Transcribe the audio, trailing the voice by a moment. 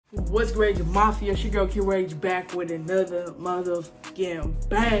What's Rage Mafia? It's your girl Q Rage back with another motherfucking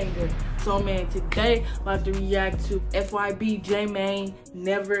banger. So man, today I'm about to react to FYB J-Mane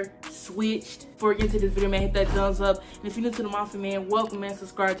Never Switched. Before we get into this video, man, hit that thumbs up. And if you're new to the Mafia, man, welcome, man.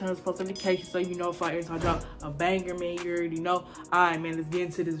 Subscribe, turn on post notifications so you know if I drop a banger, man. You already know. Alright, man, let's get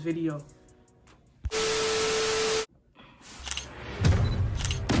into this video.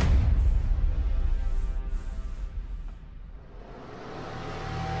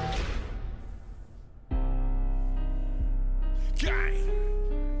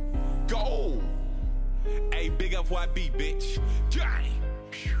 Go! Hey, big FYB, bitch.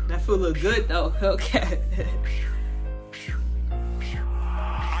 That feel look good though. Okay.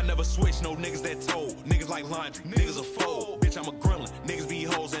 I never switch, no niggas that told. Niggas like laundry, niggas a fold. Bitch, I'm a gremlin. Niggas be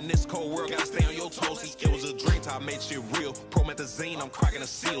hoes in this cold world. Gotta stay on your toes. See, it was a dream time, made shit real. Promethazine, I'm cracking a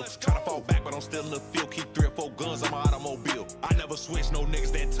seal. Try to fall back, but I'm still in the field. Keep 3 or 4 guns on my automobile. I never switch, no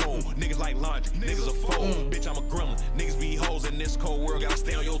niggas that told. Niggas like laundry, niggas a fold. Bitch, I'm a gremlin. Niggas be hoes in this cold world. Gotta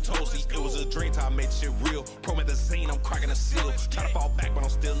stay on your toes. See, it was a dream time, made shit real. Promethazine, I'm cracking a seal. Try to fall back, but I'm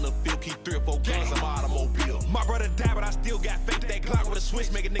still in the field. Keep 3 or 4 guns on my automobile. My brother died, but I still got faith. That Glock with a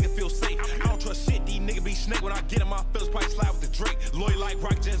switch make a nigga feel safe. I don't trust shit, these niggas be snake. When I get in my feelings, probably slide with the Drake. Loyal like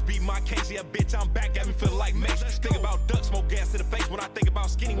rock, just be my case. Yeah, bitch, I'm back, got me feeling like Mace. Think about duck, smoke gas to the face. When I think about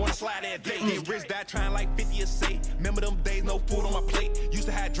skinny, wanna slide that day. Get rich, die trying like 50 a say. Remember them days, no food on my plate. Used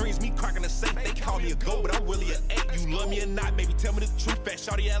to have dreams, me cracking the safe. They call me a goat, but I'm really an 8. You love me or not, baby, tell me the truth. Fat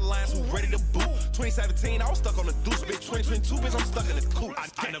shawty at lines, who ready to boot. 2017, I was stuck on the deuce, bitch. 2022, bitch, I'm stuck in the coupe.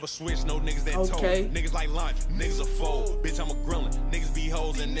 I never switch, no niggas that told. Niggas like laundry, niggas a fold. Bitch, I'm a gremlin. Niggas be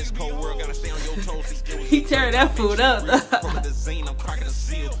hoes in this cold world, gotta stay on your toes. He tearing that food up. Promethazine, I'm cracking a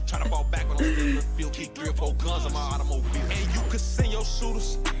seal. Try to fall back when I'm still in the field. Keep 3 or 4 guns on my automobile. And you could send your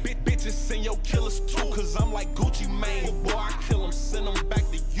shooters, bitches send your killers too. Cause I'm like Gucci Mane, boy, I kill them, send them back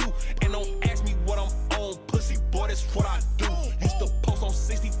to you. And don't ask me what I'm on, pussy boy, that's what I do. Used to post on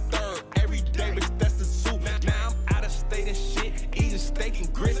 63rd every day, bitch, that's the zoo. Now I'm out of state and shit, eating steak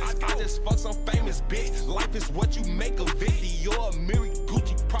and grits. I just fuck some famous bitch. Life is what you make of it. You're a Mary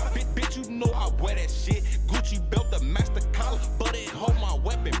Gucci profit, bitch, you know I wear that shit. Gucci belt the master collar, but it hold my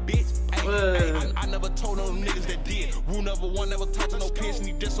weapon, bitch. I never told no niggas that did. Rule number 1, never talk to no piss. And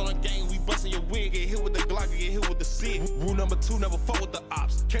you diss on a gang, we bustin' your wig. Get hit with the Glock, get hit with the SIG. Rule number 2, never fuck with the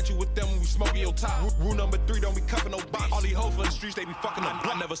ops. Catch you with them when we smoking your top. Rule number 3, don't be cuffin' no box. All these hoes for the streets, they be fucking up.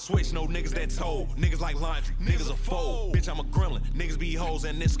 I never switch, no niggas that told. Niggas like laundry, niggas a fold. Bitch, I'm a gremlin. Niggas be hoes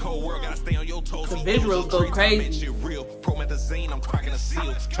in this cold world, gotta stay on your toes. The visuals go crazy. Shit real. Promethazine, I'm cracking a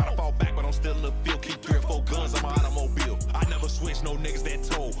seal. Try to fall back, but I'm still in the field. Keep 3 or 4 guns on my automobile. I never switch, no niggas that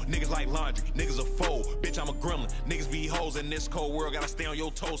told. Niggas like laundry, niggas a fold. Bitch, I'm a gremlin. Niggas be hoes in this cold world, gotta stay on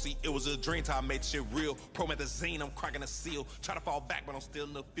your toes. See, it was a dream time, made shit real. Promethazine, I'm cracking a seal. Try to fall back, but I'm still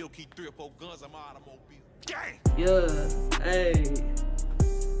in the field. Keep 3 or 4 guns on my automobile. Gang! Yeah, hey.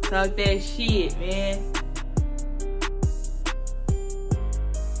 Talk that shit, man.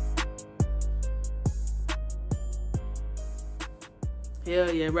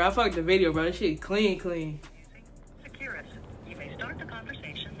 Hell yeah, bro. I fucked the video, bro. This shit clean. Securus, you may start the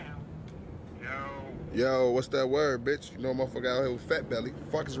conversation now. Yo, what's that word, bitch? You know motherfucker out here with fat belly.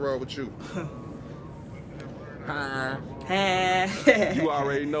 Fuck is wrong with you? You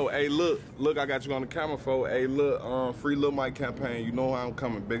already know. Hey, look, I got you on the camera, for. Hey, look, free Lil Mike campaign. You know how I'm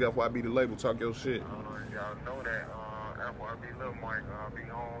coming. Big FYB the label. Talk your shit. Y'all know that FYB Lil Mike be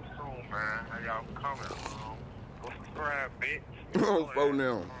home soon, man. How y'all coming? Go subscribe, bitch. Phone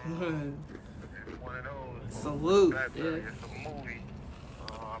now. It's one of those. Salute. Yeah. It's a movie.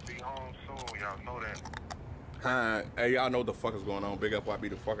 I'll be home soon. Y'all know that. Hi. Hey, y'all know what the fuck is going on. Big FYB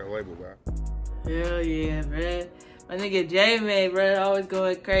the fucking label, bro. Hell yeah, man. My nigga J-Mane, bro, always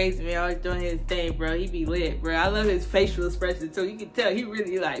going crazy, man. Always doing his thing, bro. He be lit, bro. I love his facial expression, too. You can tell he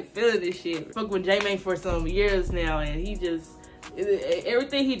really, like, feeling this shit. Fuck with J-Mane for some years now, and he just...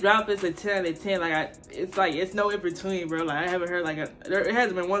 everything he dropped is a 10 out of 10. Like, it's no in between, bro. Like, I haven't heard, like, there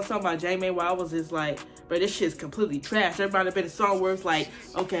hasn't been one song by J-Mane where I was just like, bro, this shit's completely trash. There might have been a song where it's like,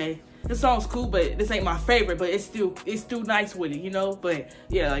 okay, this song's cool, but this ain't my favorite, but it's still nice with it, you know? But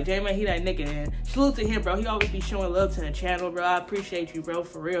yeah, like J-Mane, he that nigga, and salute to him, bro. He always be showing love to the channel, bro. I appreciate you, bro,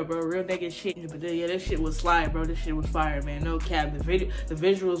 for real, bro. Real nigga shit. But yeah, this shit was slide, bro. This shit was fire, man. No cap. The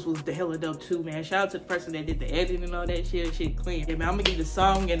visuals was the hella dope too, man. Shout out to the person that did the editing and all that shit. Shit clean. Yeah, man, I'm gonna give the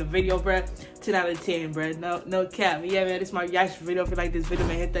song and the video, bro, 10 out of 10, bro. No cap. Yeah, man, this is my reaction video. If you like this video,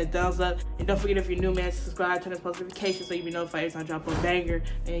 man, hit that thumbs up. And don't forget, if you're new, man, subscribe, turn on post notifications so you be notified every time I drop a banger.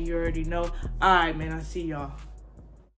 And you already know. Alright, man, I'll see y'all.